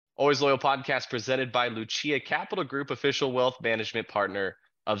Always Loyal podcast presented by Lucia Capital Group, official wealth management partner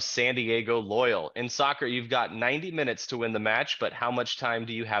of San Diego Loyal. In soccer, you've got 90 minutes to win the match, but how much time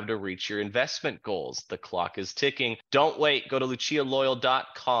do you have to reach your investment goals? The clock is ticking. Don't wait. Go to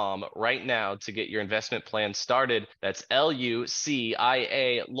lucialoyal.com right now to get your investment plan started. That's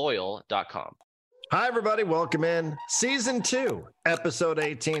LUCIA loyal.com. Hi, everybody. Welcome in. Season 2, episode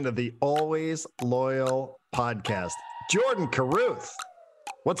 18 of the Always Loyal podcast. Jordan Caruth.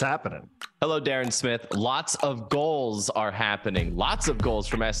 What's happening? Hello, Darren Smith. Lots of goals are happening. Lots of goals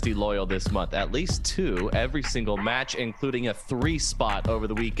from SD Loyal this month. At least 2 every single match, including a 3 spot over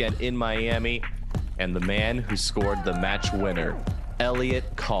the weekend in Miami. And the man who scored the match winner, Elliot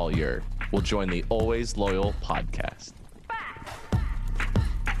Collier, will join the Always Loyal podcast.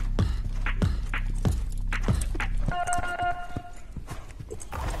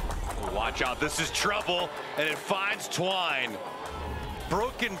 Watch out. This is trouble, and it finds Twine.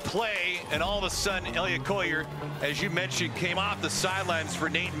 Broken play, and all of a sudden, Elliot Collier, as you mentioned, came off the sidelines for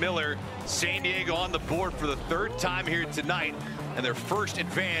Nate Miller. San Diego on the board for the 3rd time here tonight, and their first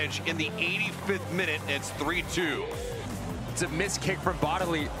advantage in the 85th minute, and it's 3-2. It's a missed kick from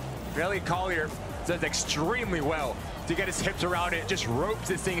Bodily. Elliot Collier does extremely well to get his hips around it, just ropes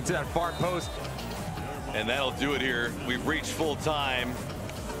this thing into that far post. And that'll do it here. We've reached full time.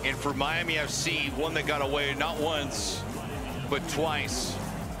 And for Miami FC, one that got away not once, but twice.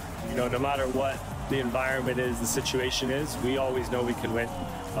 You know, no matter what the environment is, the situation is, we always know we can win.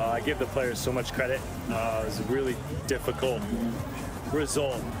 I give the players so much credit. It was a really difficult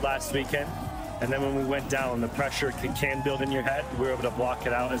result last weekend. And then when we went down, the pressure can build in your head. We were able to block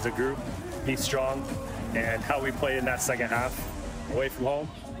it out as a group, be strong, and how we played in that second half away from home.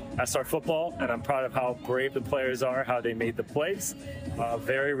 That's our football, and I'm proud of how brave the players are, how they made the plays.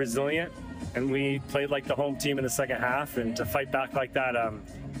 Very resilient, and we played like the home team in the second half, and to fight back like that,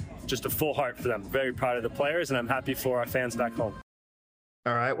 just a full heart for them. Very proud of the players, and I'm happy for our fans back home.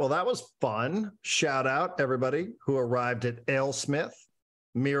 All right. Well, that was fun. Shout out everybody who arrived at AleSmith,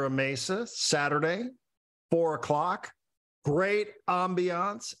 Mira Mesa, Saturday, 4 o'clock. Great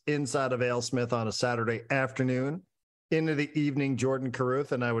ambiance inside of AleSmith on a Saturday afternoon. Into the evening, Jordan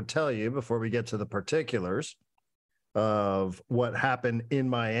Caruth, and I would tell you before we get to the particulars of what happened in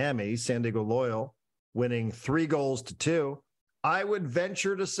Miami, San Diego Loyal winning 3-2. I would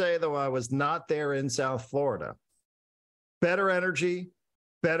venture to say, though I was not there in South Florida, better energy,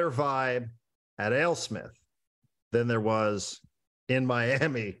 better vibe at AleSmith than there was in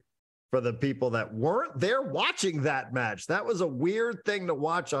Miami for the people that weren't there watching that match. That was a weird thing to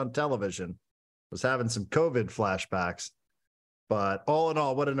watch on television. Was having some COVID flashbacks, but all in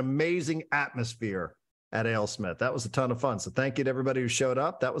all, what an amazing atmosphere at AleSmith. That was a ton of fun. So thank you to everybody who showed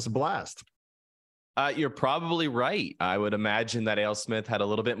up. That was a blast. You're probably right. I would imagine that AleSmith had a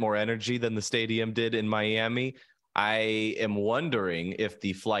little bit more energy than the stadium did in Miami. I am wondering if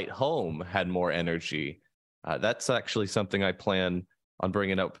the flight home had more energy. That's actually something I plan on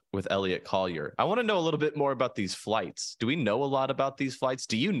bringing up with Elliot Collier. I want to know a little bit more about these flights. Do we know a lot about these flights?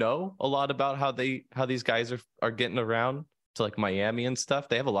 Do you know a lot about how these guys are getting around to like Miami and stuff?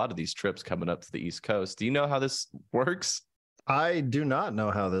 They have a lot of these trips coming up to the East Coast. Do you know how this works? I do not know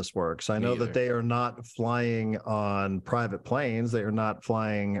how this works. I know that they are not flying on private planes. They are not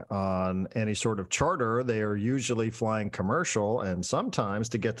flying on any sort of charter. They are usually flying commercial, and sometimes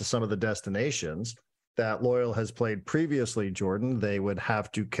to get to some of the destinations that Loyal has played previously, Jordan, they would have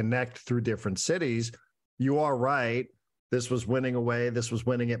to connect through different cities. You are right. This was winning away. This was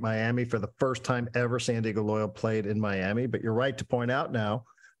winning at Miami for the first time ever San Diego Loyal played in Miami. But you're right to point out now,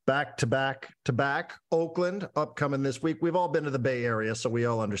 back to back, Oakland upcoming this week. We've all been to the Bay Area, so we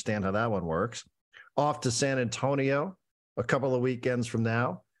all understand how that one works. Off to San Antonio a couple of weekends from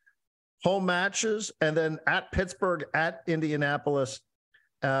now. Home matches, and then at Pittsburgh, at Indianapolis,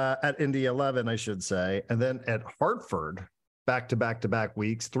 at Indy 11, I should say, and then at Hartford, back-to-back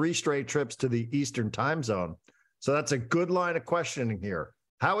weeks, 3 straight trips to the Eastern time zone. So that's a good line of questioning here.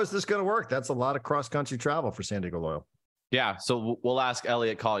 How is this going to work? That's a lot of cross-country travel for San Diego Loyal. Yeah, so we'll ask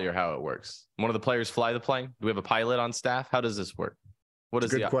Elliot Collier how it works. One of the players fly the plane? Do we have a pilot on staff? How does this work? What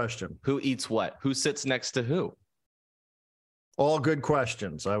is good question? Who eats what? Who sits next to who? All good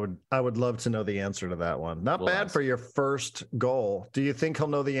questions. I would love to know the answer to that one. Not bad for your first goal. Do you think he'll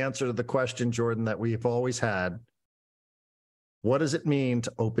know the answer to the question, Jordan, that we've always had? What does it mean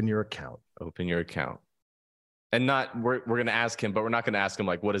to open your account? Open your account. And we're going to ask him, but we're not going to ask him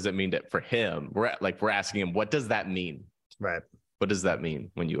like, what does it mean for him? We're asking him, what does that mean? Right. What does that mean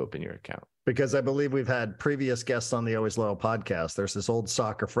when you open your account? Because I believe we've had previous guests on the Always Loyal podcast. There's this old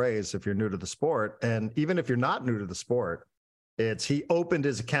soccer phrase, if you're new to the sport, and even if you're not new to the sport, It's he opened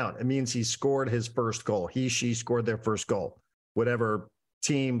his account. It means he scored his first goal. She scored their first goal, whatever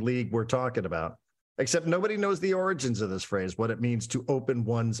team, league we're talking about. Except nobody knows the origins of this phrase, what it means to open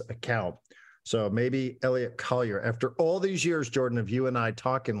one's account. So maybe Elliot Collier, after all these years, Jordan, of you and I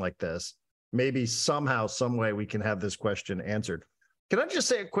talking like this, maybe somehow, some way we can have this question answered. Can I just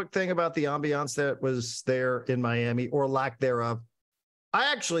say a quick thing about the ambiance that was there in Miami, or lack thereof?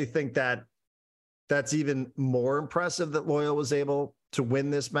 I actually think that that's even more impressive that Loyal was able to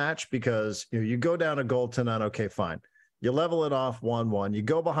win this match, because you go down a goal to none. Okay, fine. You level it off 1-1. You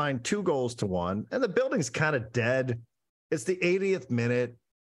go behind 2-1, and the building's kind of dead. It's the 80th minute.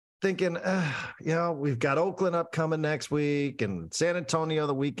 Thinking, we've got Oakland upcoming next week and San Antonio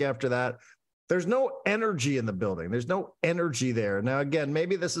the week after that. There's no energy in the building. There's no energy there. Now, again,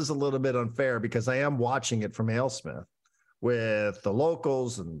 maybe this is a little bit unfair because I am watching it from AleSmith with the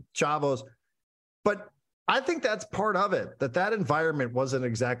locals and Chavos. But I think that's part of it, that environment wasn't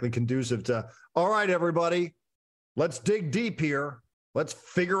exactly conducive to, all right, everybody, let's dig deep here. Let's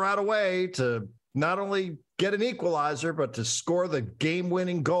figure out a way to not only get an equalizer, but to score the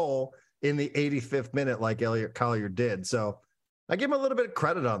game-winning goal in the 85th minute like Elliot Collier did. So I give him a little bit of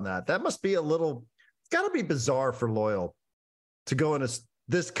credit on that. That must be it's got to be bizarre for Loyal to go into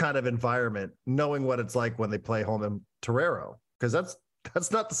this kind of environment, knowing what it's like when they play home in Torero, because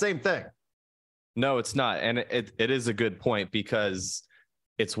that's not the same thing. No, it's not. And it is a good point, because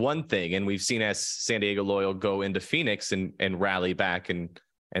it's one thing, and we've seen as San Diego Loyal go into Phoenix and rally back and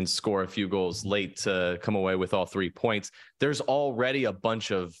score a few goals late to come away with all 3 points. There's already a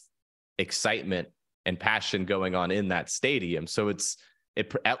bunch of excitement and passion going on in that stadium. So it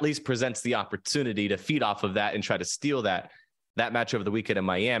at least presents the opportunity to feed off of that and try to steal that match over the weekend in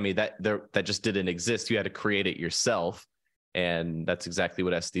Miami that just didn't exist. You had to create it yourself. And that's exactly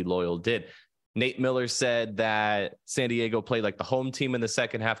what SD Loyal did. Nate Miller said that San Diego played like the home team in the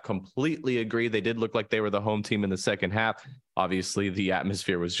second half. Completely agree. They did look like they were the home team in the second half. Obviously, the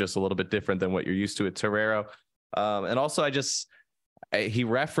atmosphere was just a little bit different than what you're used to at Torero. And also, he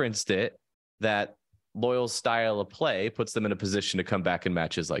referenced it, that Loyal's style of play puts them in a position to come back in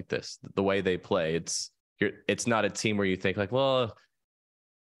matches like this. The way they play, it's not a team where you think like, well,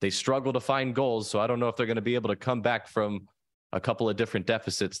 they struggle to find goals, so I don't know if they're going to be able to come back from a couple of different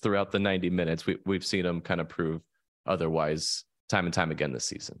deficits throughout the 90 minutes. We've seen them kind of prove otherwise time and time again this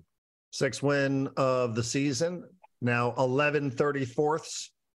season. 6th win of the season. Now 11/34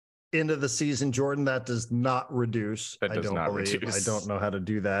 into the season, Jordan. That does not reduce. I don't know how to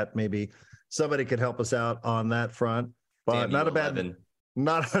do that. Maybe somebody could help us out on that front. But not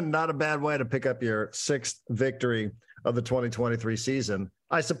a bad way to pick up your 6th victory of the 2023 season.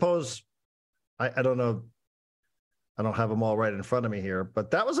 I suppose. I don't know. I don't have them all right in front of me here, but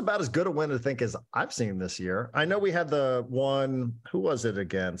that was about as good a win, I think, as I've seen this year. I know we had the one, who was it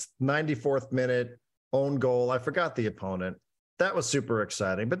against? 94th minute own goal. I forgot the opponent. That was super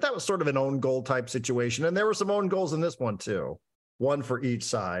exciting, but that was sort of an own goal type situation. And there were some own goals in this one too. One for each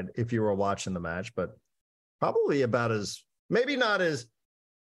side if you were watching the match, but probably about as, maybe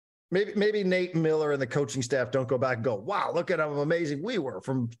Nate Miller and the coaching staff don't go back and go, wow, look at how amazing we were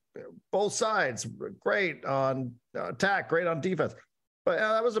from both sides. Great on attack, great on defense. But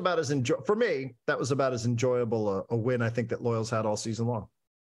that was about as for me, that was about as enjoyable a win I think that Loyal's had all season long.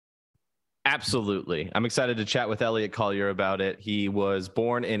 Absolutely. I'm excited to chat with Elliot Collier about it. He was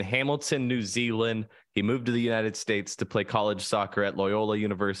born in Hamilton, New Zealand. He moved to the United States to play college soccer at Loyola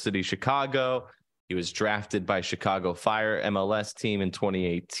University, Chicago. He was drafted by Chicago Fire MLS team in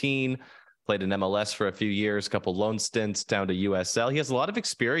 2018, played in MLS for a few years, a couple loan stints down to USL. He has a lot of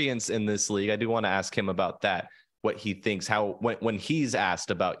experience in this league. I do want to ask him about that, what he thinks, how when he's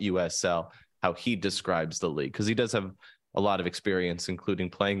asked about USL, how he describes the league, because he does have a lot of experience, including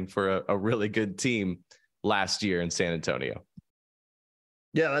playing for a really good team last year in San Antonio.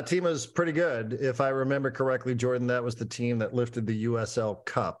 Yeah, that team was pretty good. If I remember correctly, Jordan, that was the team that lifted the USL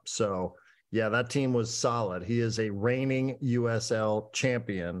Cup. So yeah, that team was solid. He is a reigning USL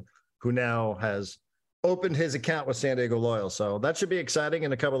champion who now has opened his account with San Diego Loyal. So that should be exciting.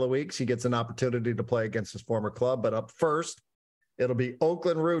 In a couple of weeks, he gets an opportunity to play against his former club. But up first, it'll be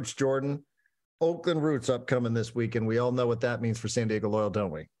Oakland Roots, Jordan. Oakland Roots upcoming this week, and we all know what that means for San Diego Loyal,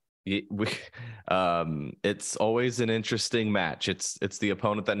 don't we? It's always an interesting match. It's the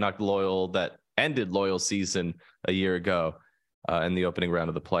opponent that ended Loyal season a year ago in the opening round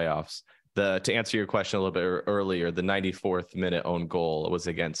of the playoffs. To answer your question a little bit earlier, the 94th minute own goal was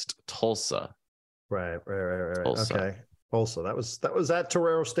against Tulsa. Right. Tulsa. Okay. Also, that was at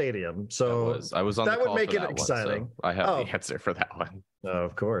Torero Stadium. So I was on that the would make it one, exciting. so I have the answer for that one. Oh,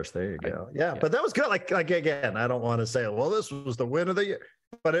 of course. There you go. Yeah, but that was good. Like again, I don't want to say, well, this was the win of the year,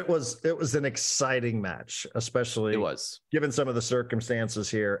 but it was an exciting match, especially given some of the circumstances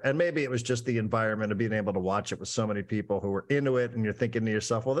here. And maybe it was just the environment of being able to watch it with so many people who were into it. And you're thinking to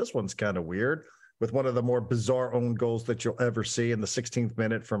yourself, well, this one's kind of weird, with one of the more bizarre own goals that you'll ever see in the 16th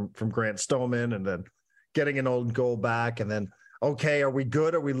minute from Grant Stoneman, and then getting an own goal back. And then, okay, are we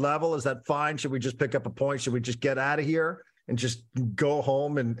good? Are we level? Is that fine? Should we just pick up a point? Should we just get out of here and just go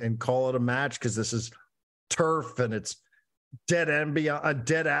home and call it a match? Because this is turf and it's dead end, beyond a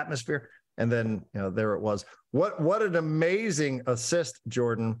dead atmosphere. And then, there it was. What an amazing assist,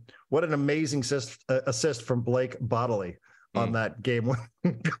 Jordan. What an amazing assist from Blake Bodley on that game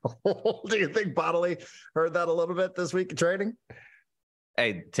winning goal. Do you think Bodley heard that a little bit this week in training?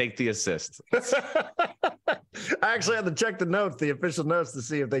 Hey, take the assist. I actually had to check the official notes, to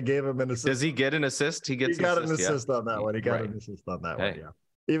see if they gave him an assist. Does he get an assist? He got an assist on that one. He got an assist on that one,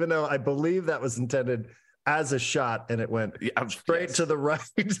 yeah. Even though I believe that was intended as a shot, and it went straight to the right.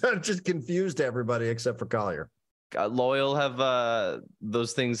 Just confused everybody except for Collier. Loyal have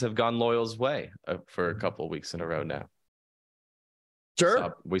those things have gone Loyal's way for a couple of weeks in a row now.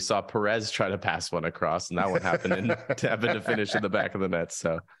 Sure. We saw Perez try to pass one across, and that one happened having to finish in the back of the net.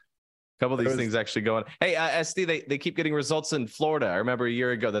 So a couple of these things actually going. Hey, SD, they keep getting results in Florida. I remember a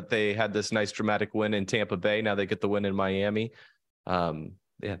year ago that they had this nice dramatic win in Tampa Bay. Now they get the win in Miami.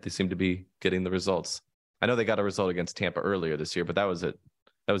 They seem to be getting the results. I know they got a result against Tampa earlier this year, but that was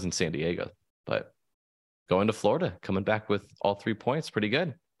in San Diego. But going to Florida, coming back with all 3 points, pretty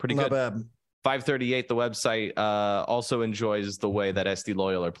good. Not bad. 538, the website also enjoys the way that SD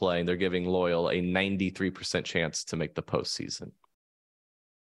Loyal are playing. They're giving Loyal a 93% chance to make the postseason,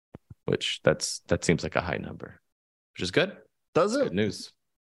 which that seems like a high number, which is good. Does it? Good news.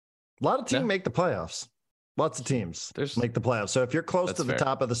 A lot of teams make the playoffs. Lots of teams make the playoffs. So if you're close to the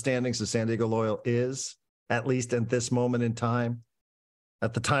top of the standings, as San Diego Loyal is, at least at this moment in time,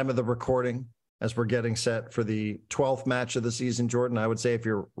 at the time of the recording, as we're getting set for the 12th match of the season, Jordan, I would say if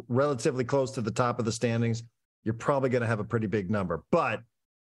you're relatively close to the top of the standings, you're probably going to have a pretty big number. But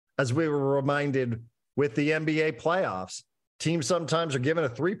as we were reminded with the NBA playoffs, teams sometimes are given a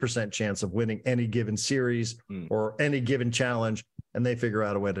 3% chance of winning any given series or any given challenge, and they figure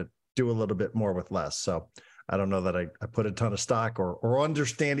out a way to do a little bit more with less. So I don't know that I put a ton of stock or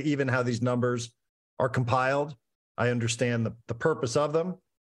understand even how these numbers are compiled. I understand the purpose of them,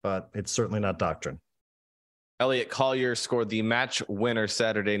 but it's certainly not doctrine. Elliot Collier scored the match winner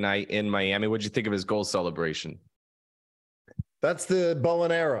Saturday night in Miami. What'd you think of his goal celebration? That's the bow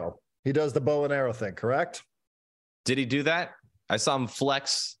and arrow. He does the bow and arrow thing, correct? Did he do that? I saw him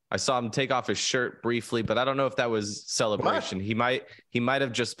flex. I saw him take off his shirt briefly, but I don't know if that was celebration. What? He might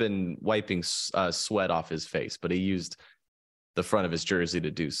have just been wiping sweat off his face, but he used the front of his jersey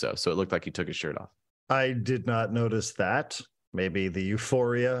to do so. So it looked like he took his shirt off. I did not notice that. Maybe the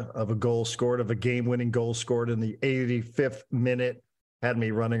euphoria of a game-winning goal scored in the 85th minute had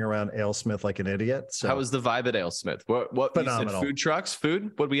me running around AleSmith like an idiot. So how was the vibe at AleSmith? What phenomenal. You said food trucks,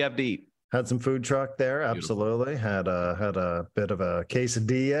 food? What do we have to eat? Had some food truck there. Absolutely. Had a bit of a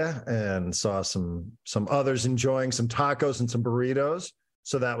quesadilla and saw some others enjoying some tacos and some burritos.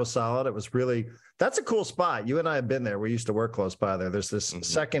 So that was solid. It was that's a cool spot. You and I have been there. We used to work close by there. There's this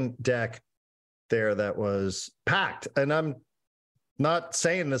second deck there that was packed. And I'm not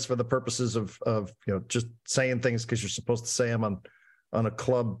saying this for the purposes of just saying things because you're supposed to say them on a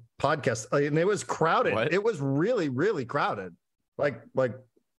club podcast. And it was crowded. What? It was really, really crowded.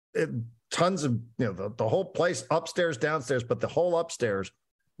 Tons of the whole place, upstairs, downstairs, but the whole upstairs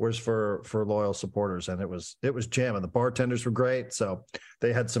was for Loyal supporters, and it was jamming. The bartenders were great, so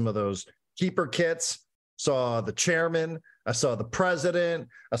they had some of those keeper kits. Saw the chairman, I saw the president,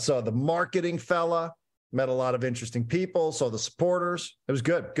 I saw the marketing fella. Met a lot of interesting people. Saw the supporters. It was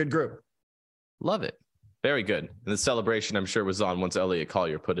good group. Love it. Very good. And the celebration, I'm sure, was on once Elliot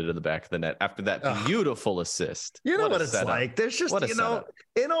Collier put it in the back of the net after that beautiful assist. You know what it's like. There's just,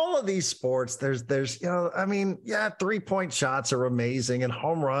 in all of these sports, there's 3-point shots are amazing and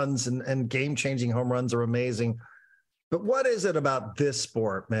home runs and game-changing home runs are amazing. But what is it about this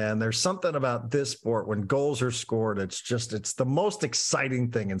sport, man? There's something about this sport when goals are scored. It's the most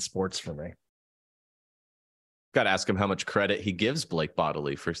exciting thing in sports for me. Got to ask him how much credit he gives Blake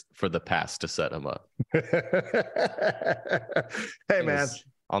Bodley for the pass to set him up. Hey, man,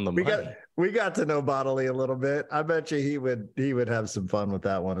 on the money. We got to know Bodley a little bit. I bet you he would have some fun with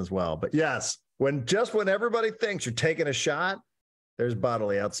that one as well. But yes, when everybody thinks you're taking a shot, There's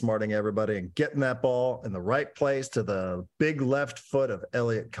Bodily outsmarting everybody and getting that ball in the right place to the big left foot of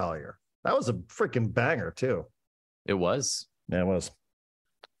Elliot Collier. That was a freaking banger, too. It was. Yeah, it was.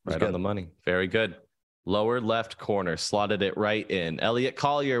 Right on the money. Very good. Lower left corner, slotted it right in. Elliot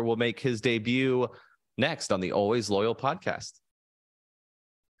Collier will make his debut next on the Always Loyal podcast.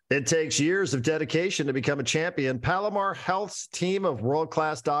 It takes years of dedication to become a champion. Palomar Health's team of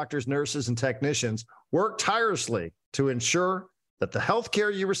world-class doctors, nurses, and technicians work tirelessly to ensure that the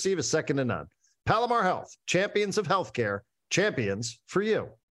healthcare you receive is second to none. Palomar Health, champions of healthcare, champions for you.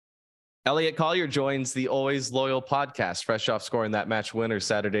 Elliot Collier joins the Always Loyal podcast, fresh off scoring that match winner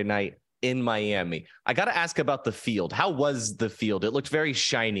Saturday night in Miami. I got to ask about the field. How was the field? It looked very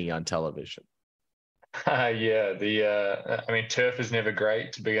shiny on television. Yeah, I mean, turf is never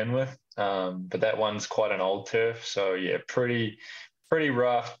great to begin with, but that one's quite an old turf. So yeah, pretty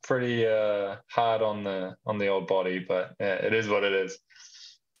rough, pretty hard on the old body, but yeah, it is what it is.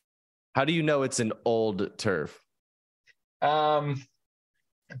 How do you know it's an old turf? The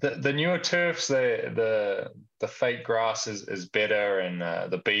newer turfs, the fake grass is better, and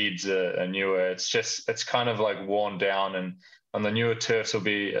the beads are newer. It's kind of like worn down, and on the newer turfs will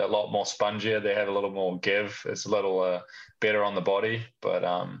be a lot more spongier. They have a little more give. It's a little better on the body, but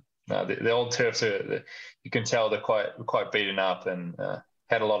no, the old turfs you can tell they're quite beaten up and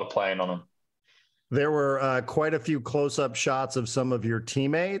had a lot of playing on them. There were quite a few close-up shots of some of your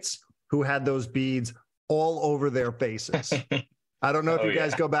teammates who had those beads all over their faces. I don't know if you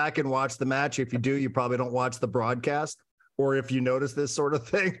guys go back and watch the match. If you do, you probably don't watch the broadcast, or if you notice this sort of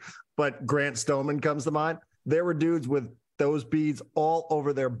thing, but Grant Stoneman comes to mind. There were dudes with those beads all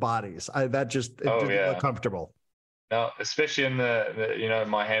over their bodies. It didn't look comfortable. No, especially in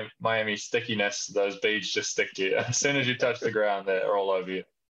the Miami stickiness, those beads just stick to you. As soon as you touch the ground, they're all over you.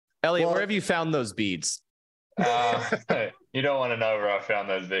 Elliot, where have you found those beads? You don't want to know where I found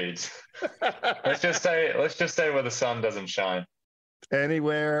those beads. Let's just say where the sun doesn't shine.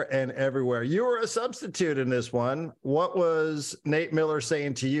 Anywhere and everywhere. You were a substitute in this one. What was Nate Miller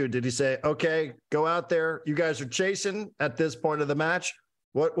saying to you? Did he say, okay, go out there, you guys are chasing at this point of the match?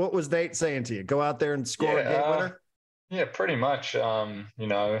 What was Nate saying to you? Go out there and score a game winner? Yeah, pretty much.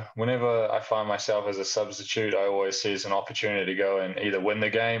 Whenever I find myself as a substitute, I always see it's an opportunity to go and either win the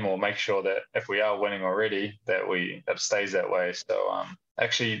game or make sure that if we are winning already, that stays that way. So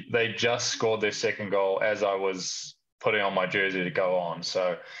actually, they just scored their second goal as I was putting on my jersey to go on.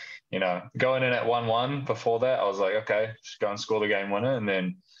 So, going in at 1-1 before that, I was like, okay, just go and score the game winner. And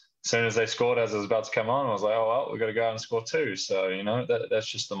then as soon as they scored, as I was about to come on, I was like, oh, well, we've got to go out and score two. So, that's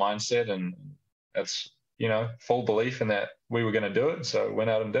just the mindset. And that's, full belief in that we were going to do it. So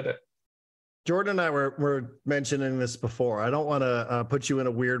went out and did it. Jordan and I were mentioning this before. I don't want to put you in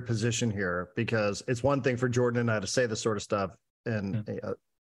a weird position here, because it's one thing for Jordan and I to say this sort of stuff. And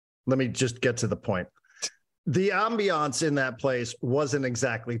let me just get to the point. The ambiance in that place wasn't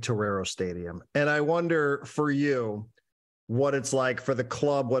exactly Torero Stadium. And I wonder for you what it's like for the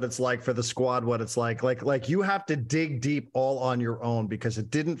club, what it's like for the squad, what it's like you have to dig deep all on your own, because it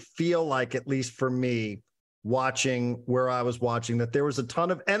didn't feel like, at least for me, watching where I was watching, that there was a ton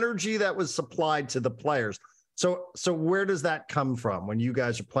of energy that was supplied to the players. So where does that come from when you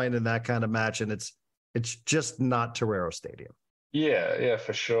guys are playing in that kind of match and it's just not Torero Stadium? Yeah,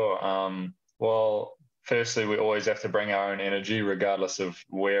 for sure. Well, firstly, we always have to bring our own energy regardless of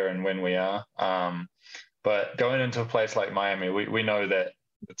where and when we are. But going into a place like Miami, we know that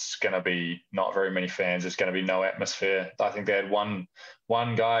it's going to be not very many fans. It's going to be no atmosphere. I think they had one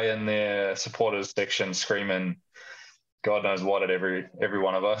guy in their supporters section screaming God knows what at every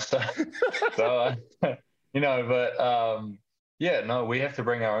one of us. We have to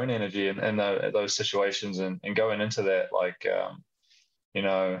bring our own energy in those situations, and going into that, one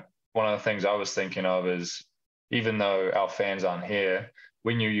of the things I was thinking of is, even though our fans aren't here,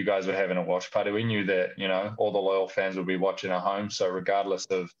 we knew you guys were having a watch party. We knew that, all the loyal fans would be watching at home. So regardless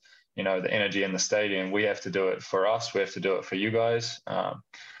of, the energy in the stadium, we have to do it for us. We have to do it for you guys.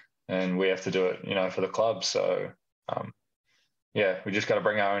 And we have to do it, for the club. So, we just got to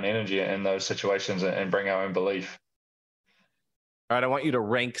bring our own energy in those situations and bring our own belief. All right, I want you to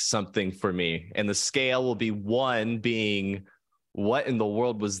rank something for me. And the scale will be 1 being, what in the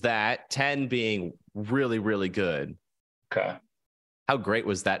world was that? 10 being really, really good. Okay. How great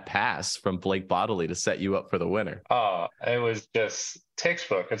was that pass from Blake Bodily to set you up for the winner? Oh, it was just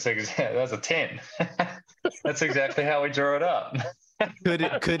textbook. That's a 10. That's exactly how we drew it up.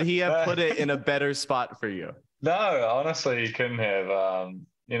 Could he have put it in a better spot for you? No, honestly, he couldn't have.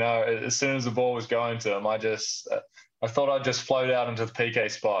 As soon as the ball was going to him, I just I thought I'd just float out into the PK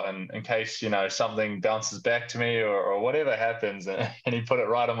spot, and in case, something bounces back to me or whatever happens, and he put it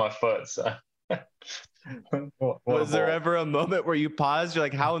right on my foot. So was there ever a moment where you paused? You're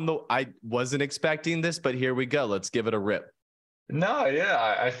like, I wasn't expecting this, but here we go. Let's give it a rip. No,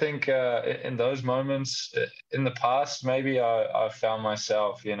 yeah, I think in those moments in the past, maybe I found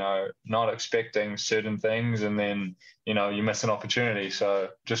myself, not expecting certain things, and then, you miss an opportunity. So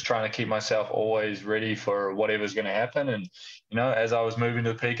just trying to keep myself always ready for whatever's going to happen. And, as I was moving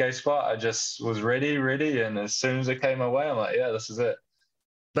to the PK spot, I just was ready. And as soon as it came my way, I'm like, yeah, this is it.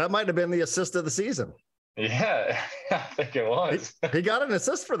 That might have been the assist of the season. Yeah, I think it was. He got an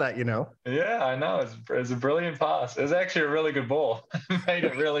assist for that, Yeah, I know. It was a brilliant pass. It was actually a really good ball. It made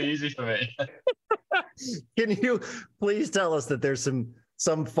it really easy for me. Can you please tell us that there's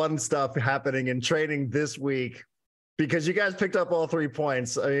some fun stuff happening in training this week? Because you guys picked up all 3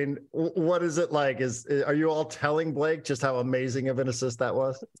 points. I mean, what is it like? Are you all telling Blake just how amazing of an assist that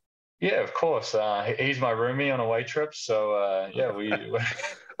was? Yeah, of course. He's my roomie on away trip. So, yeah, we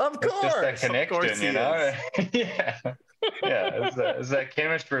of course. Just that connection, Yeah. Yeah, it's that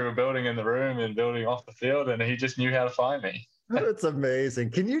chemistry we're building in the room and building off the field, and he just knew how to find me. That's amazing.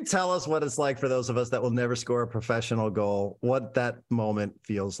 Can you tell us what it's like for those of us that will never score a professional goal, what that moment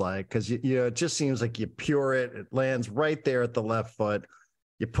feels like? Because, it just seems like you pure it. It lands right there at the left foot.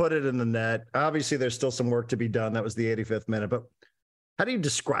 You put it in the net. Obviously, there's still some work to be done. That was the 85th minute. But how do you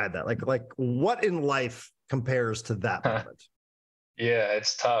describe that? Like what in life compares to that moment? Yeah,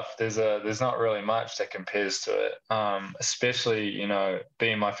 it's tough. There's not really much that compares to it, especially,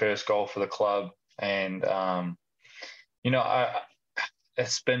 being my first goal for the club. And,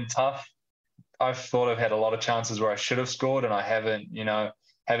 it's been tough. I've thought I've had a lot of chances where I should have scored, and I haven't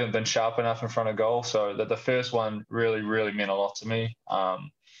been sharp enough in front of goal. So the first one really, really meant a lot to me,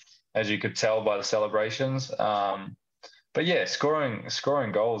 as you could tell by the celebrations. But yeah, scoring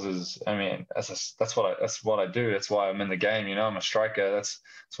goals is, that's what I do. That's why I'm in the game. I'm a striker. That's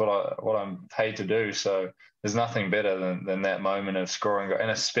what I'm paid to do. So there's nothing better than that moment of scoring, and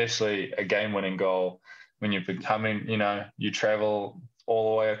especially a game-winning goal when you're becoming, you travel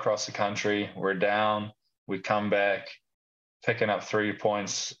all the way across the country. We're down, we come back, picking up 3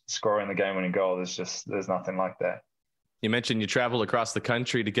 points, scoring the game-winning goal. There's nothing like that. You mentioned you traveled across the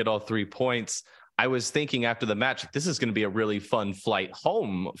country to get all 3 points. I was thinking after the match, this is going to be a really fun flight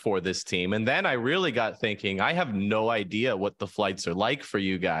home for this team. And then I really got thinking, I have no idea what the flights are like for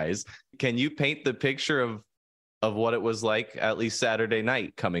you guys. Can you paint the picture of what it was like, at least Saturday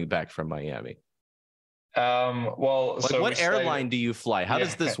night, coming back from Miami? What airline do you fly? How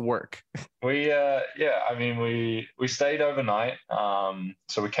does this work? We stayed overnight.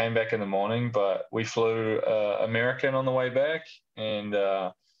 So we came back in the morning, but we flew American on the way back, and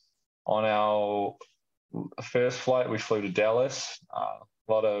on our first flight, we flew to Dallas. A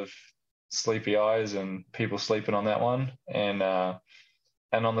lot of sleepy eyes and people sleeping on that one. And on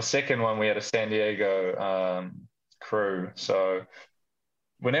the second one, we had a San Diego crew. So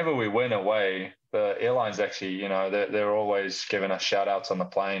whenever we went away, the airlines actually, they're always giving us shout outs on the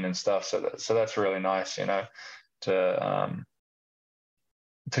plane and stuff. So that's really nice, to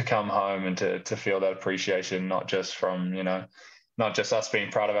come home and to feel that appreciation, not just from, not just us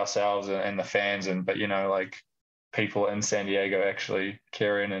being proud of ourselves and the fans, but people in San Diego actually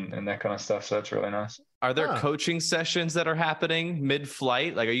caring and that kind of stuff. So that's really nice. Are there coaching sessions that are happening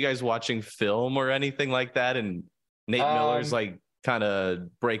mid-flight? Like, are you guys watching film or anything like that? And Nate Miller's kind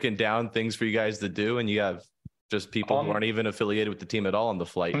of breaking down things for you guys to do, and you have just people who aren't even affiliated with the team at all on the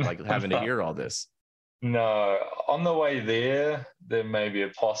flight, like having to hear all this. No, on the way there may be a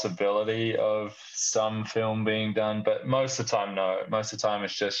possibility of some film being done, but most of the time, no. Most of the time,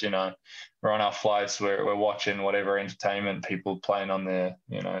 it's just, we're on our flights, we're watching whatever entertainment, people playing on their,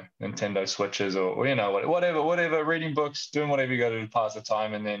 Nintendo Switches or, whatever, reading books, doing whatever you got to do to pass the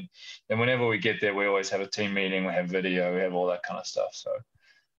time. And then whenever we get there, we always have a team meeting, we have video, we have all that kind of stuff. So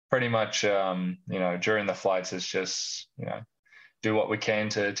pretty much, during the flights, it's just, do what we can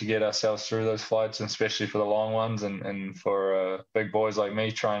to get ourselves through those flights, and especially for the long ones, and for big boys like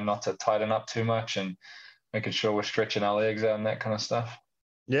me, trying not to tighten up too much and making sure we're stretching our legs out and that kind of stuff.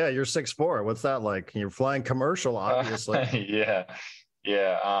 Yeah, you're 6'4". What's that like? You're flying commercial, obviously. Yeah.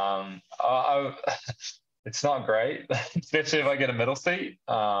 It's not great, especially if I get a middle seat.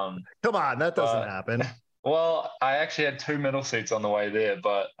 Come on, that doesn't happen. Well, I actually had 2 middle seats on the way there,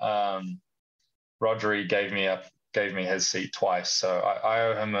 but Rodri gave me his seat twice, so I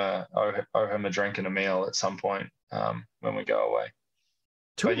owe him a drink and a meal at some point when we go away.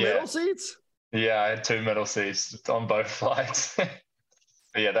 Two middle seats? Yeah, I had 2 middle seats on both flights.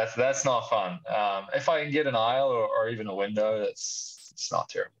 But yeah, that's not fun. If I can get an aisle or even a window, it's not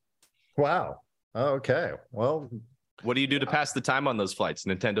terrible. Wow. Okay. Well, what do you do to pass the time on those flights?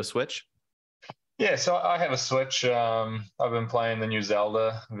 Nintendo Switch? Yeah, so I have a Switch. I've been playing the new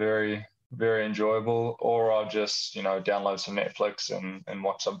Zelda, very, very enjoyable. Or I'll just, download some Netflix and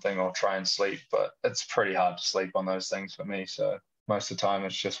watch something or try and sleep. But it's pretty hard to sleep on those things for me. So most of the time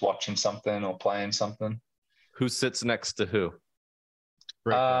it's just watching something or playing something. Who sits next to who?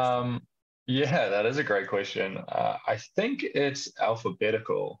 Great question. Yeah, that is a great question. I think it's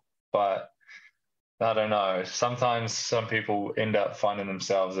alphabetical, but I don't know. Sometimes some people end up finding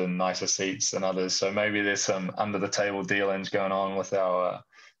themselves in nicer seats than others. So maybe there's some under the table dealings going on with our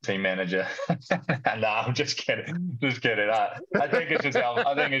team manager. No, I'm just kidding. Just kidding. I think it's just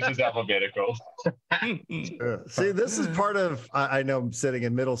alphabetical. See, this is part of. I know sitting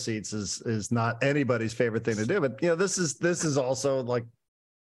in middle seats is not anybody's favorite thing to do, but this is also like.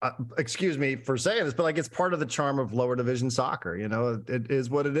 Excuse me for saying this, but like it's part of the charm of lower division soccer. It is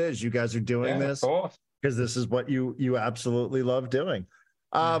what it is. You guys are doing this because this is what you absolutely love doing.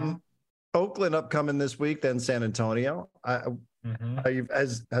 Oakland upcoming this week, then San Antonio.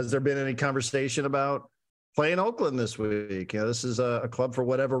 Has there been any conversation about playing Oakland this week? This is a club for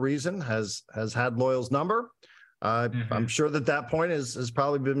whatever reason has had Loyal's number. I'm sure that point has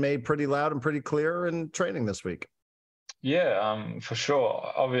probably been made pretty loud and pretty clear in training this week. Yeah, for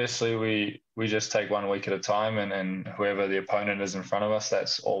sure. Obviously, we just take 1 week at a time, and whoever the opponent is in front of us,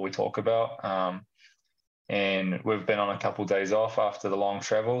 that's all we talk about. And we've been on a couple of days off after the long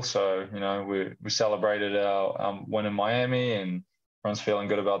travel, so we celebrated our win in Miami, and everyone's feeling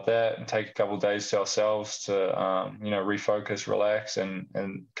good about that. And take a couple of days to ourselves to refocus, relax, and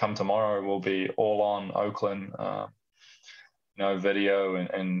come tomorrow we'll be all on Oakland, video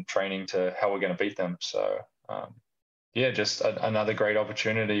and training to how we're going to beat them. So. Yeah, just another great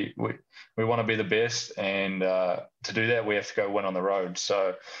opportunity. We want to be the best, and to do that, we have to go win on the road.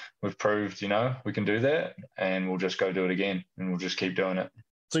 So we've proved, we can do that, and we'll just go do it again, and we'll just keep doing it.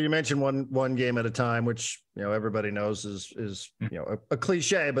 So you mentioned one game at a time, which everybody knows is a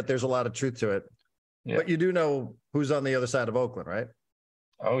cliche, but there's a lot of truth to it. Yeah. But you do know who's on the other side of Oakland, right?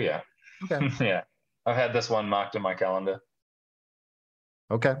 Oh yeah, okay. Yeah, I've had this one marked in my calendar.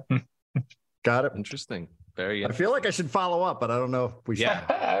 Okay, got it. Interesting. Very. I feel like I should follow up, but I don't know if we should. Yeah,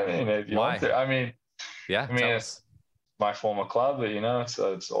 I mean, if you want to. I mean, it's my former club, but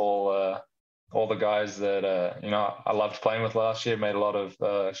so it's all the guys that I loved playing with last year. Made a lot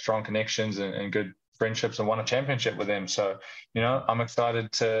of strong connections and good friendships, and won a championship with them. So I'm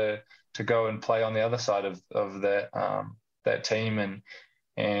excited to go and play on the other side of that team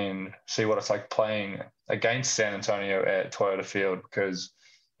and see what it's like playing against San Antonio at Toyota Field, because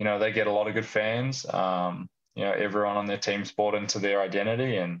they get a lot of good fans. Everyone on their team's bought into their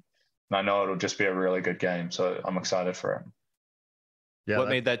identity, and I know it'll just be a really good game. So I'm excited for it. Yeah. What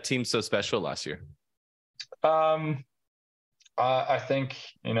made that team so special last year? I think,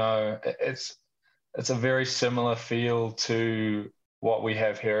 it's a very similar feel to what we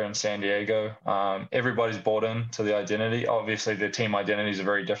have here in San Diego. Everybody's bought into the identity. Obviously, the team identities are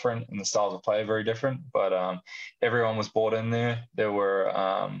very different and the styles of play are very different, but everyone was bought in there. There were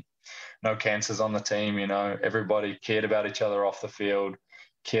no cancers on the team. Everybody cared about each other off the field,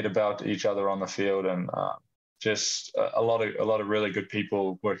 cared about each other on the field, and just a lot of really good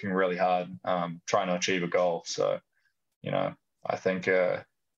people working really hard, trying to achieve a goal. So, I think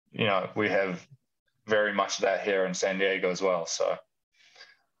we have very much that here in San Diego as well. So.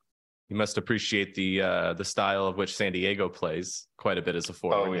 You must appreciate the style of which San Diego plays quite a bit as a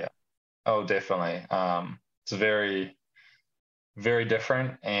forward. Oh yeah, oh definitely. It's very, very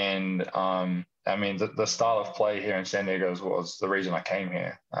different, and I mean the style of play here in San Diego was the reason I came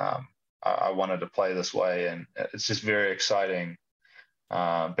here. I wanted to play this way, and it's just very exciting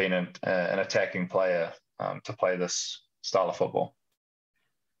being an attacking player to play this style of football.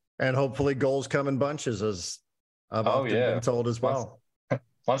 And hopefully goals come in bunches, as I've often been told as well.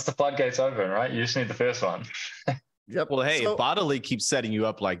 Once the floodgates open, right? You just need the first one. Yep. Well, hey, if Bodily keeps setting you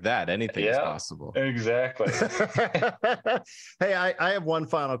up like that, anything is possible. Exactly. Hey, I have one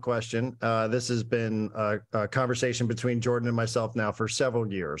final question. This has been a conversation between Jordan and myself now for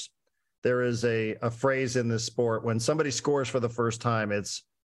several years. There is a phrase in this sport when somebody scores for the first time, it's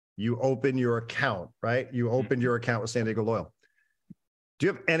you open your account, right? You opened your account with San Diego Loyal. Do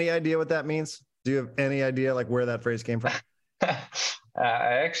you have any idea what that means? Do you have any idea like where that phrase came from?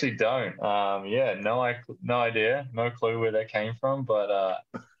 I actually don't. No idea, no clue where that came from. But I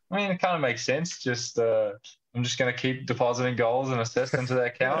mean, it kind of makes sense. Just I'm just going to keep depositing goals and assists into that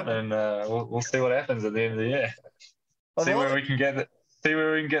account, and we'll see what happens at the end of the year. See where we can get it. See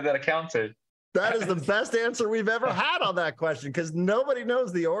where we can get that account to. That is the best answer we've ever had on that question, because nobody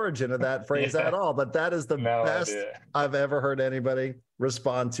knows the origin of that phrase at all. But that is the best I've ever heard anybody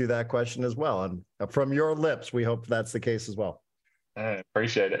respond to that question as well. And from your lips, we hope that's the case as well. I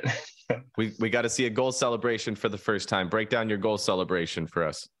appreciate it. We got to see a goal celebration for the first time. Break down your goal celebration for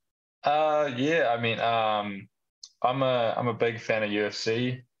us. Yeah, I mean, I'm a big fan of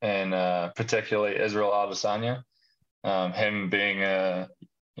UFC, and particularly Israel Adesanya. Him being a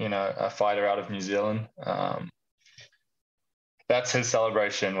fighter out of New Zealand. That's his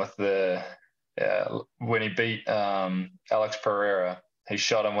celebration with when he beat Alex Pereira. He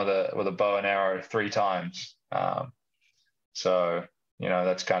shot him with a bow and arrow 3 times. So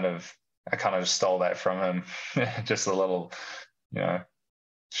that's I kind of just stole that from him. Just a little,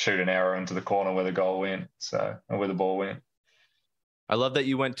 shoot an arrow into the corner where the goal went. Where the ball went. I love that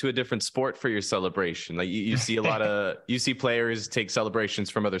you went to a different sport for your celebration. Like you see a lot of players take celebrations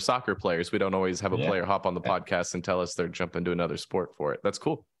from other soccer players. We don't always have a player hop on the podcast and tell us they're jumping to another sport for it. That's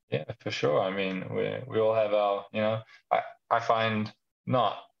cool. Yeah, for sure. I mean, we all have our, I find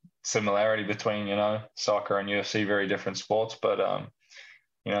not similarity between, soccer and UFC, very different sports, but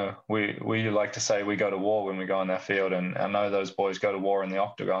we like to say we go to war when we go on that field, and I know those boys go to war in the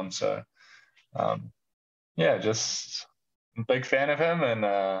octagon. So just I'm a big fan of him, and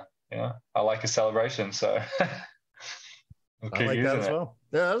I like his celebration. So I like that as well.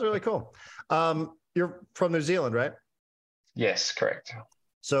 Yeah, that was really cool. You're from New Zealand, right? Yes, correct.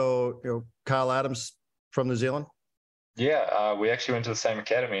 So Kyle Adams from New Zealand. Yeah, we actually went to the same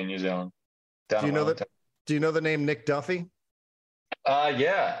academy in New Zealand. Do you know the name Nick Duffy?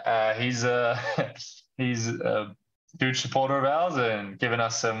 Yeah, he's he's a huge supporter of ours and giving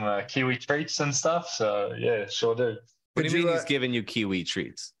us some Kiwi treats and stuff. So yeah, sure do. What do you mean he's giving you Kiwi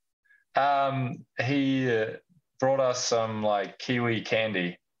treats? He brought us some like Kiwi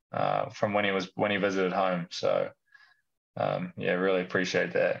candy from when he visited home. So really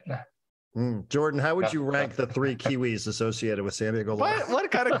appreciate that. Jordan, how would you rank the 3 Kiwis associated with San Diego?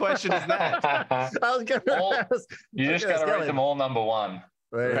 What kind of question is that? You just got to rate them all number 1.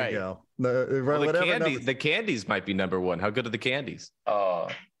 There you go. The candies might be number 1. How good are the candies? Oh,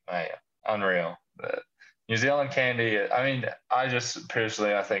 man, unreal. New Zealand candy, I mean, I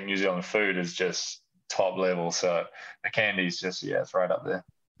think New Zealand food is just top level. So the candy's just, it's right up there.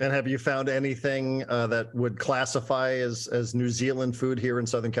 And have you found anything that would classify as New Zealand food here in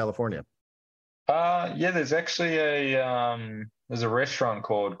Southern California? There's actually there's a restaurant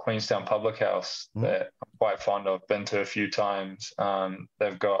called Queenstown Public House that I'm quite fond of. Been to a few times.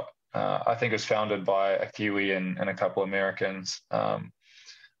 They've got, I think it was founded by a Kiwi and a couple Americans.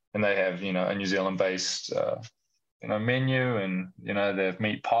 And they have, a New Zealand-based, menu, and they have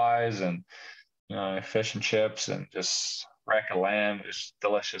meat pies and fish and chips and just rack of lamb, just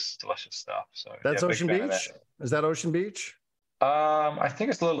delicious stuff. So that's Ocean Beach. Is that Ocean Beach? I think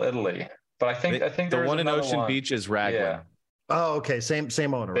it's Little Italy, but I think the one in Ocean Beach is Raglan. Yeah. Oh, okay, same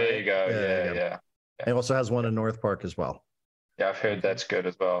owner. There right? you go. Yeah. It also has one in North Park as well. Yeah, I've heard that's good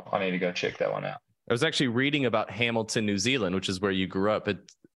as well. I need to go check that one out. I was actually reading about Hamilton, New Zealand, which is where you grew up.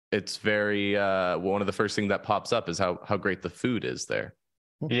 It's very one of the first things that pops up is how great the food is there.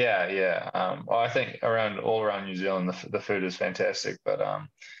 Yeah. Well, I think all around New Zealand the food is fantastic, but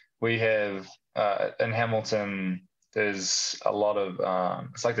we have in Hamilton there's a lot of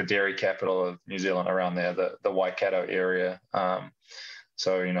it's like the dairy capital of New Zealand around there, the Waikato area.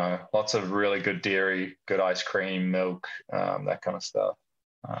 So lots of really good dairy, good ice cream, milk, that kind of stuff.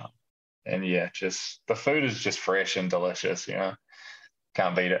 And just the food is just fresh and delicious.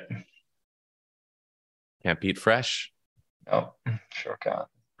 Can't beat it. Can't beat fresh. Oh, sure can't.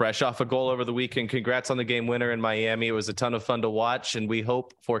 Fresh off a goal over the weekend. Congrats on the game winner in Miami. It was a ton of fun to watch, and we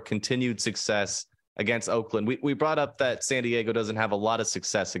hope for continued success against Oakland. We brought up that San Diego doesn't have a lot of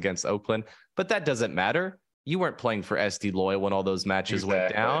success against Oakland, but that doesn't matter. You weren't playing for SD Loyal when all those matches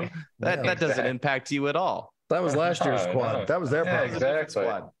went down. That doesn't impact you at all. That was last year's squad. No. That was their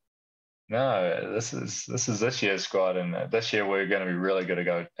squad. No, this is this year's squad, and this year we're going to be really good to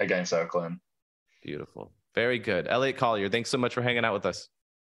go against Oakland. Beautiful. Very good. Elliot Collier, thanks so much for hanging out with us.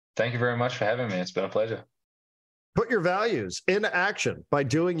 Thank you very much for having me. It's been a pleasure. Put your values into action by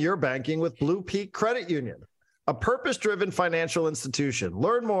doing your banking with Blue Peak Credit Union, a purpose-driven financial institution.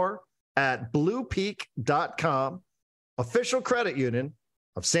 Learn more at bluepeak.com. Official credit union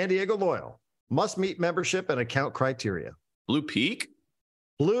of San Diego Loyal. Must meet membership and account criteria. Blue Peak?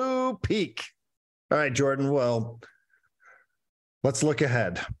 Blue Peak. All right, Jordan. Well, let's look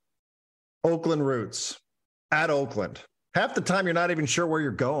ahead. Oakland Roots at Oakland. half the time you're not even sure where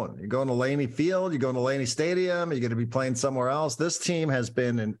you're going. You're going to Laney Field, you're going to Laney Stadium, you're going to be playing somewhere else. This team has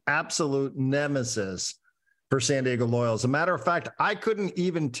been an absolute nemesis for San Diego Loyal. As a matter of fact, I couldn't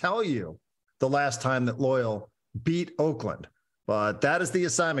even tell you the last time that Loyal beat Oakland. But that is the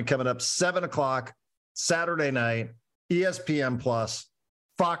assignment coming up 7 o'clock Saturday night, ESPN Plus,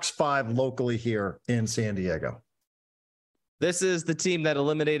 Fox 5 locally here in San Diego. This is the team that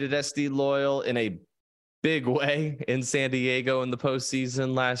eliminated SD Loyal in a big way in San Diego in the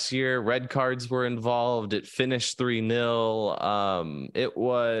postseason last year. Red cards were involved. It finished 3-0. It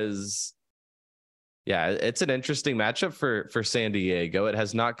was, it's an interesting matchup for San Diego. It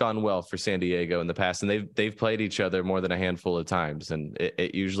has not gone well for San Diego in the past, and they've played each other more than a handful of times, and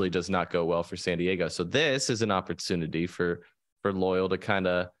it usually does not go well for San Diego. So this is an opportunity for Loyal to kind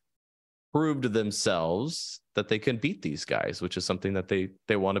of prove to themselves that they can beat these guys, which is something that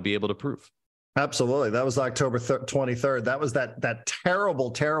they want to be able to prove. Absolutely. That was October 23rd. That was that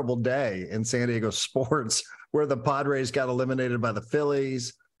terrible, terrible day in San Diego sports where the Padres got eliminated by the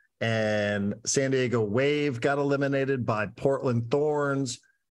Phillies and San Diego Wave got eliminated by Portland Thorns.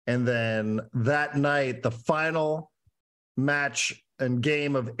 And then that night, the final match and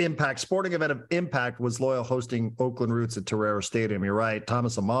game of Impact, sporting event of Impact, was Loyal hosting Oakland Roots at Torero Stadium. You're right.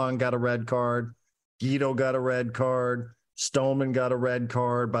 Thomas Amon got a red card. Guido got a red card. Stoneman got a red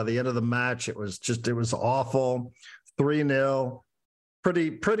card. By the end of the match, it was awful. 3-0.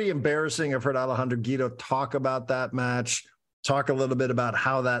 Pretty embarrassing. I've heard Alejandro Guido talk about that match, talk a little bit about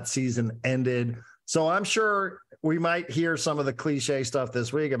how that season ended. So I'm sure we might hear some of the cliche stuff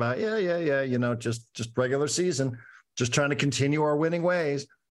this week about, just regular season, just trying to continue our winning ways,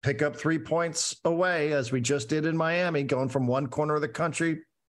 pick up 3 points away as we just did in Miami, going from one corner of the country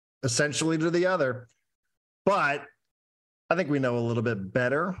essentially to the other. But I think we know a little bit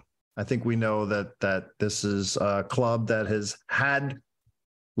better. I think we know that this is a club that has had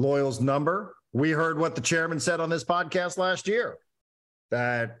Loyal's number. We heard what the chairman said on this podcast last year,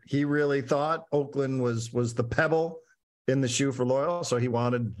 that he really thought Oakland was the pebble in the shoe for Loyal. So he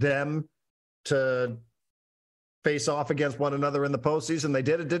wanted them to face off against one another in the postseason. They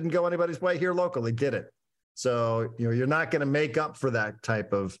did. It didn't go anybody's way here locally, did it? So, you're not going to make up for that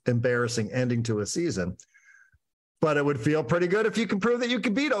type of embarrassing ending to a season. But it would feel pretty good if you can prove that you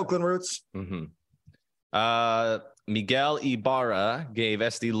can beat Oakland Roots. Mm-hmm. Miguel Ibarra gave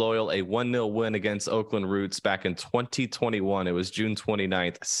SD Loyal a 1-0 win against Oakland Roots back in 2021. It was June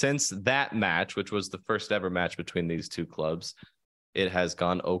 29th. Since that match, which was the first ever match between these two clubs, it has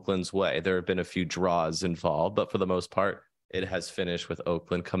gone Oakland's way. There have been a few draws involved, but for the most part, it has finished with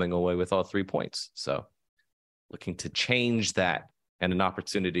Oakland coming away with all 3 points. So looking to change that, and an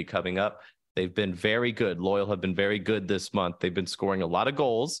opportunity coming up. They've been very good. Loyal have been very good this month. They've been scoring a lot of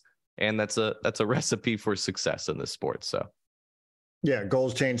goals, and that's a recipe for success in this sport. So, yeah,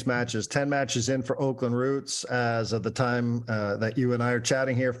 goals change matches. 10 matches in for Oakland Roots as of the time that you and I are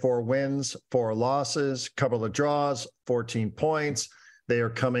chatting here. 4 wins, 4 losses, couple of draws, 14 points. They are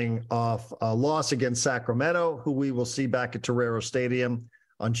coming off a loss against Sacramento, who we will see back at Torero Stadium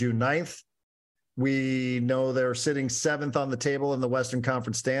on June 9th. We know they're sitting 7th on the table in the Western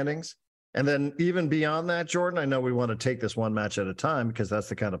Conference standings. And then even beyond that, Jordan, I know we want to take this one match at a time because that's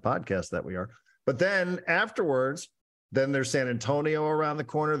the kind of podcast that we are. But then afterwards, then there's San Antonio around the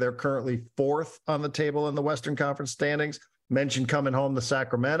corner. They're currently 4th on the table in the Western Conference standings. Mentioned coming home against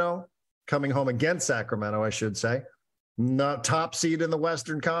Sacramento, I should say. Not top seed in the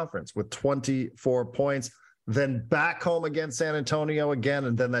Western Conference with 24 points. Then back home against San Antonio again,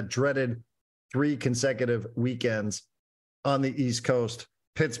 and then that dreaded 3 consecutive weekends on the East Coast,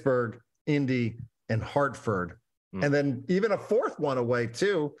 Pittsburgh, Indy, and Hartford. And then even a 4th one away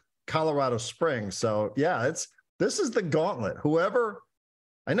too, Colorado Springs. So yeah, this is the gauntlet.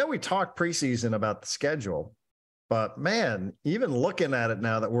 I know we talked preseason about the schedule, but man, even looking at it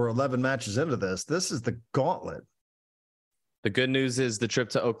now that we're 11 matches into this is the gauntlet. The good news is the trip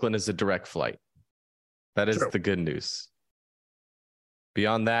to Oakland is a direct flight. That is True. the good news.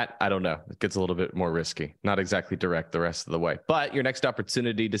 Beyond that, I don't know. It gets a little bit more risky. Not exactly direct the rest of the way. But your next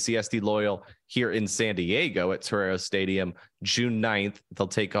opportunity to see SD Loyal here in San Diego at Torero Stadium, June 9th, they'll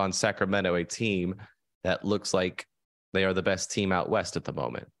take on Sacramento, a team that looks like they are the best team out west at the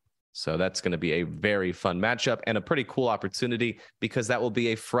moment. So that's going to be a very fun matchup and a pretty cool opportunity because that will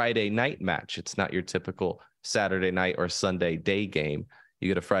be a Friday night match. It's not your typical Saturday night or Sunday day game. You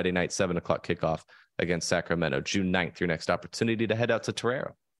get a Friday night 7 o'clock kickoff against Sacramento, June 9th, your next opportunity to head out to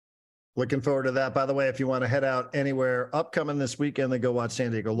Torero. Looking forward to that. By the way, if you want to head out anywhere upcoming this weekend, then go watch San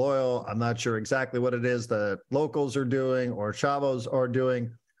Diego Loyal. I'm not sure exactly what it is that locals are doing or Chavos are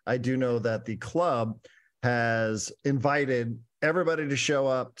doing. I do know that the club has invited everybody to show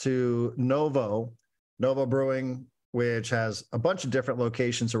up to Novo Brewing, which has a bunch of different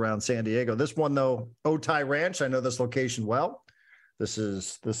locations around San Diego. This one, though, Otay Ranch, I know this location well. This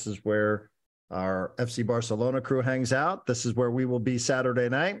is where our FC Barcelona crew hangs out. This is where we will be Saturday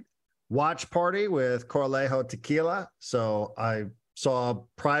night. Watch party with Collier Tequila. So I saw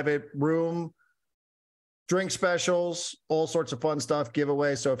private room, drink specials, all sorts of fun stuff,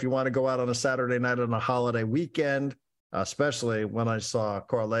 giveaway. So if you want to go out on a Saturday night on a holiday weekend, especially when I saw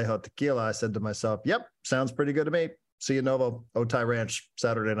Collier Tequila, I said to myself, yep, sounds pretty good to me. See you, Novo, Otay Ranch,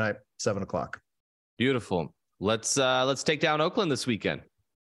 Saturday night, 7:00. Beautiful. Let's take down Oakland this weekend.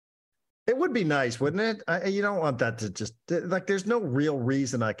 It would be nice, wouldn't it? You don't want that to just like, there's no real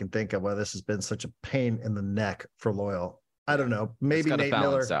reason I can think of why this has been such a pain in the neck for Loyal. I don't know. Maybe Nate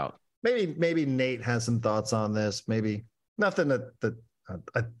Miller. Out. Maybe Nate has some thoughts on this. Maybe nothing that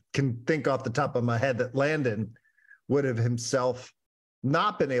I can think off the top of my head that Landon would have himself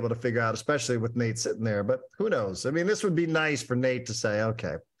not been able to figure out, especially with Nate sitting there. But who knows? I mean, this would be nice for Nate to say,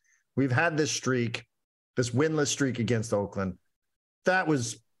 okay, we've had this streak, this winless streak against Oakland. That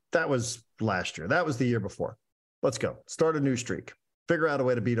was last year. That was the year before. Let's go. Start a new streak. Figure out a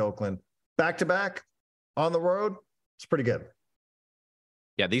way to beat Oakland. Back-to-back on the road. It's pretty good.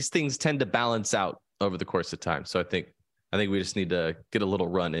 Yeah, these things tend to balance out over the course of time. So I think we just need to get a little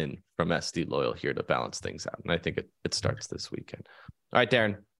run in from SD Loyal here to balance things out. And I think it starts this weekend. All right,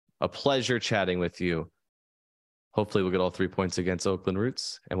 Darren, a pleasure chatting with you. Hopefully we'll get all 3 points against Oakland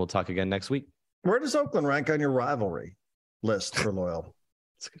Roots, and we'll talk again next week. Where does Oakland rank on your rivalry list for Loyal?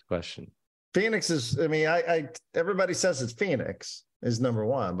 That's a good question. Phoenix is, I mean, I everybody says it's Phoenix is number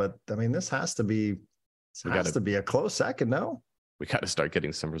one, but I mean, this has to be a close second, no? We got to start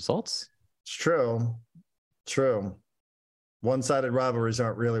getting some results. It's true. One-sided rivalries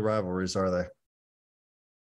aren't really rivalries, are they?